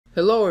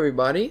Hello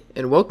everybody,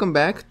 and welcome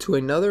back to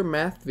another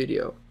math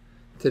video.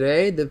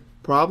 Today the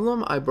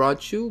problem I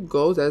brought you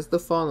goes as the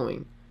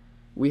following.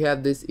 We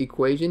have this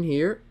equation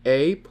here,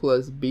 a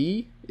plus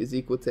b is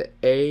equal to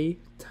a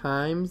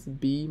times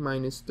b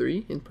minus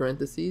 3 in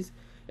parentheses,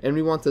 and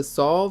we want to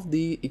solve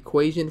the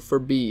equation for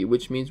b,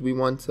 which means we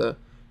want to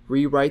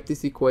rewrite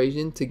this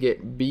equation to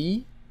get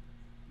b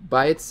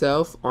by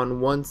itself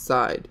on one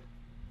side.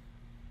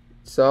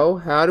 So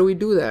how do we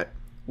do that?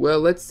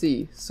 Well, let's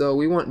see. So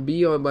we want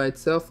b all by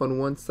itself on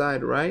one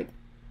side, right?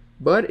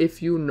 But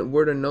if you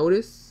were to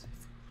notice,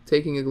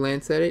 taking a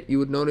glance at it, you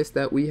would notice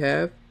that we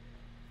have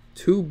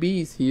two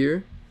b's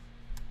here.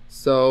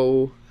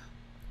 So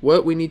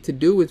what we need to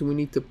do is we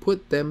need to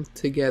put them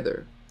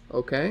together,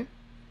 okay?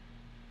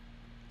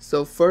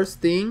 So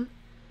first thing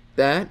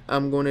that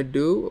I'm going to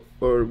do,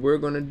 or we're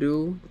going to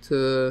do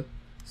to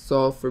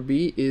solve for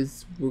b,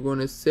 is we're going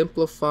to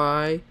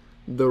simplify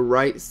the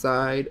right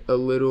side a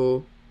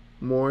little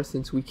more,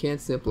 since we can't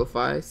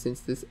simplify, since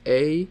this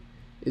a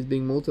is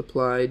being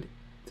multiplied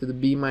to the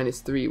b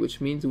minus 3,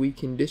 which means we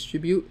can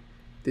distribute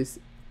this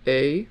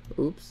a,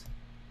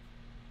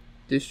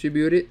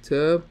 distribute it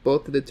to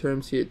both of the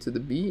terms here, to the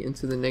b and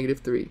to the negative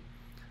 3.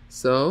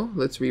 So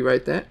let's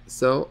rewrite that.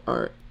 So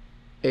our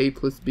a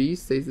plus b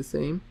stays the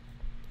same,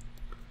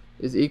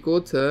 is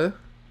equal to,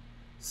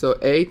 so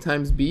a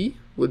times b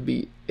would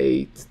be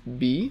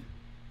 8b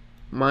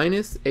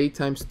minus a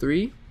times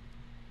 3.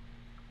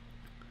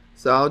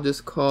 So I'll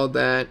just call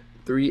that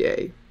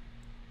 3a.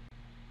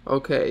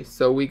 Okay,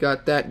 so we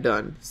got that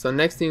done. So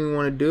next thing we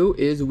want to do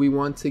is we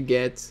want to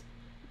get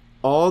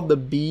all the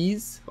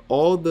b's,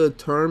 all the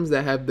terms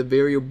that have the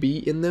variable b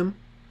in them,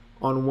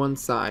 on one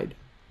side.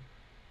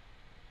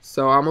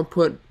 So I'm going to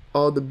put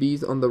all the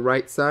b's on the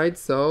right side.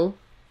 So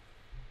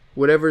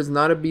whatever is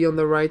not a b on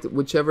the right,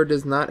 whichever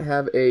does not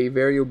have a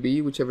variable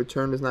b, whichever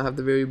term does not have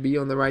the variable b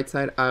on the right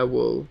side, I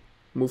will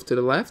move to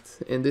the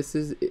left. And this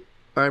is,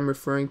 I'm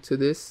referring to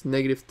this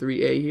negative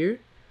 3a here.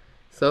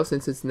 So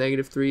since it's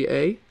negative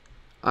 3a,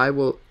 I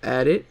will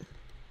add it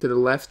to the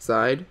left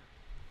side,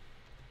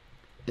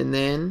 and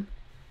then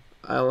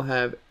I'll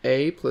have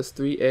a plus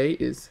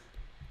 3a is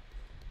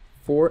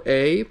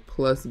 4a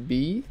plus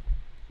b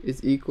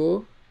is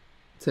equal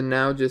to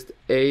now just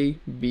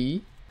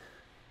ab.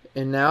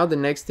 And now the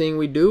next thing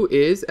we do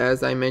is,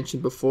 as I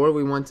mentioned before,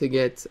 we want to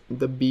get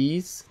the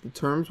b's, the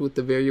terms with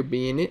the variable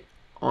b in it,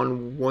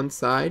 on one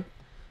side.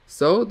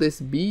 So this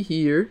b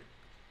here,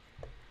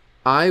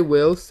 I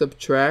will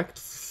subtract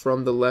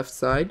from the left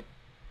side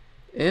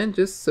and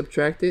just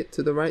subtract it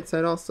to the right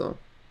side also.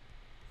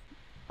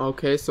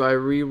 Okay, so I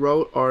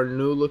rewrote our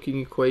new looking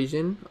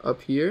equation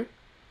up here.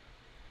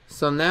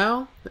 So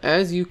now,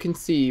 as you can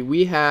see,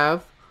 we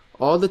have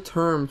all the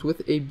terms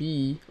with a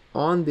b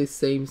on this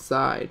same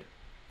side.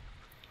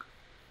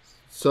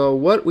 So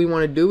what we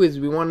want to do is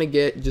we want to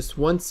get just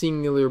one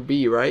singular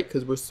b, right?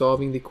 Because we're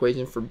solving the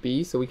equation for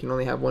b, so we can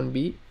only have one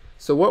b.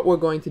 So what we're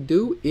going to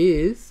do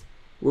is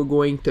we're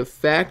going to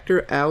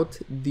factor out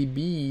the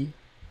b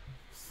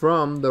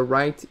from the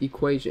right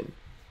equation.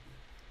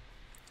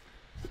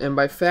 And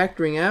by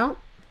factoring out,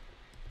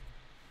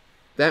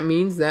 that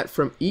means that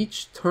from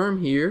each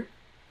term here,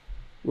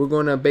 we're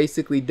going to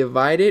basically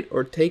divide it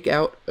or take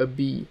out a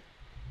b.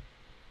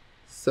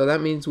 So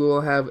that means we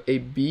will have a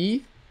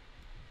b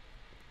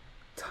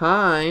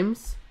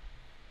times,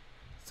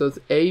 so it's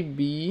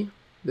ab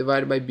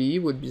divided by b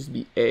would just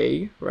be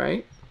a,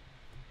 right?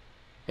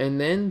 And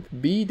then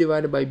b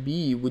divided by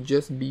b would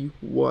just be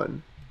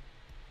 1.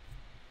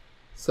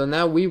 So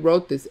now we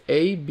wrote this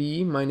ab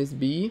minus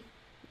b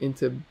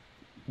into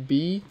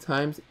b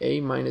times a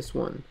minus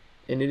 1.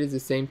 And it is the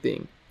same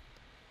thing.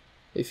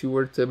 If you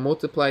were to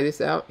multiply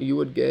this out, you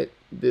would get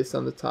this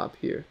on the top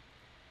here.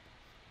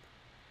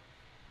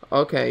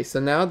 Okay, so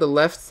now the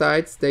left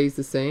side stays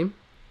the same.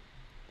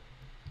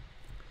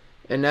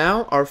 And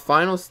now our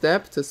final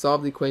step to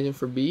solve the equation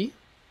for b.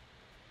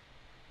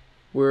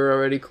 We're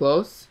already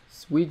close.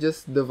 So we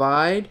just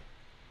divide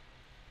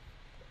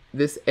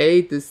this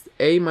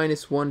a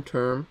minus 1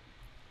 term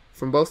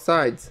from both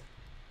sides.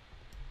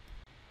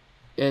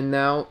 And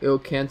now it'll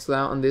cancel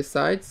out on this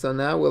side. So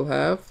now we'll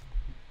have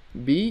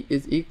b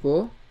is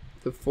equal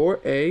to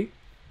 4a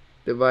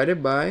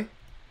divided by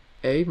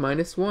a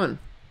minus 1.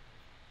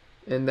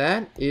 And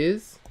that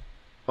is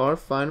our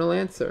final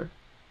answer.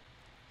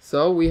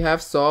 So we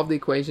have solved the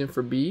equation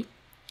for b.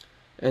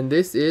 And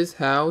this is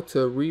how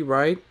to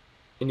rewrite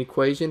an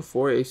equation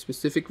for a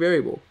specific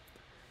variable.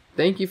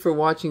 Thank you for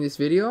watching this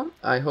video.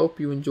 I hope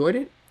you enjoyed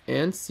it,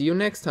 and see you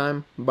next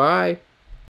time. Bye.